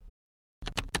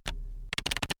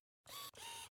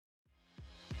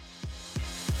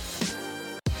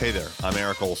Hey there, I'm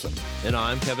Erik Olson. And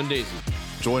I'm Kevin Daisey.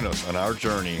 Join us on our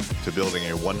journey to building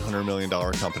a $100 million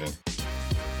company.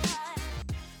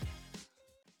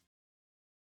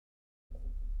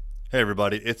 Hey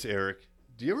everybody, it's Erik.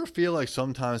 Do you ever feel like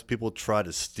sometimes people try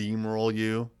to steamroll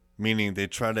you, meaning they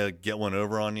try to get one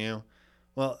over on you?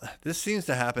 Well, this seems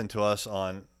to happen to us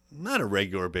on not a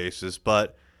regular basis,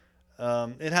 but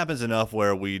it happens enough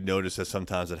where we notice that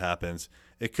sometimes it happens.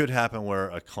 It could happen where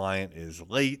a client is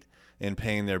late in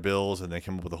paying their bills and they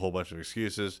come up with a whole bunch of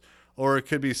excuses, or it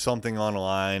could be something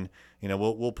online. You know,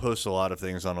 we'll post a lot of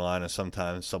things online, and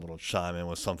sometimes someone will chime in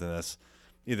with something that's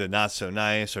either not so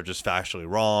nice or just factually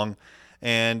wrong.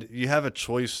 And you have a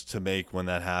choice to make when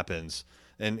that happens.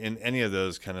 And in any of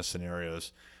those kind of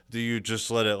scenarios, do you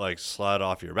just let it like slide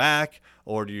off your back,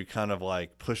 or do you kind of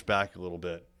like push back a little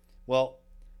bit? Well,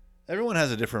 everyone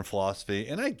has a different philosophy,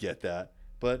 and I get that.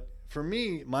 But for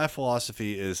me, my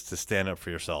philosophy is to stand up for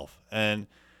yourself. And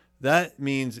that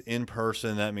means in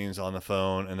person, that means on the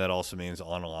phone, and that also means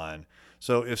online.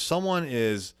 So if someone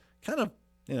is kind of,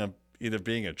 either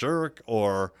being a jerk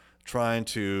or trying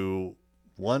to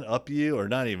one up you, or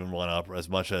not even one up as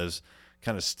much as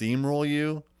kind of steamroll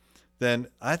you, then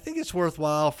I think it's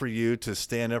worthwhile for you to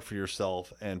stand up for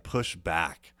yourself and push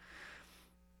back.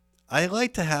 I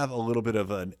like to have a little bit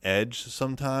of an edge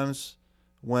sometimes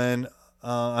when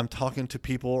I'm talking to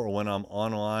people or when I'm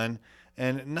online,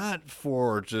 and not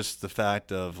for just the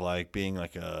fact of like being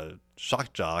like a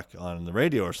shock jock on the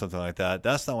radio or something like that.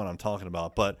 That's not what I'm talking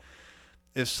about. But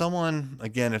if someone,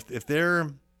 again,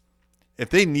 if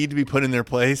they need to be put in their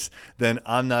place, then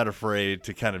I'm not afraid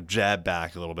to kind of jab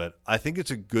back a little bit. I think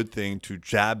it's a good thing to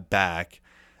jab back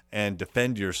and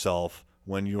defend yourself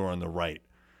when you're on the right.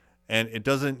 And it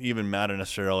doesn't even matter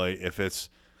necessarily if it's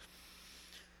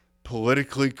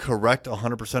politically correct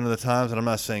 100% of the times. And I'm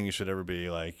not saying you should ever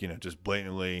be like, just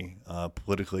blatantly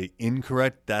politically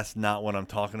incorrect. That's not what I'm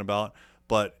talking about.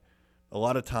 But a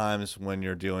lot of times when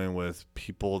you're dealing with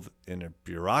people in a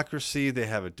bureaucracy, they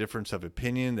have a difference of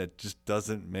opinion that just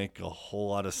doesn't make a whole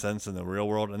lot of sense in the real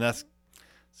world. And it's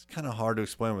kind of hard to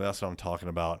explain, but that's what I'm talking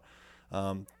about.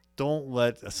 Don't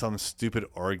let some stupid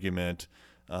argument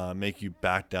make you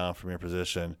back down from your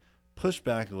position. Push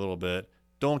back a little bit.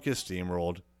 Don't get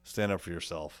steamrolled. Stand up for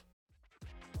yourself.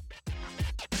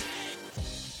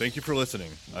 Thank you for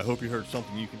listening. I hope you heard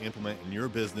something you can implement in your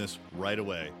business right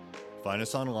away. Find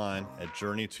us online at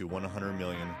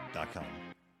journeyto100million.com.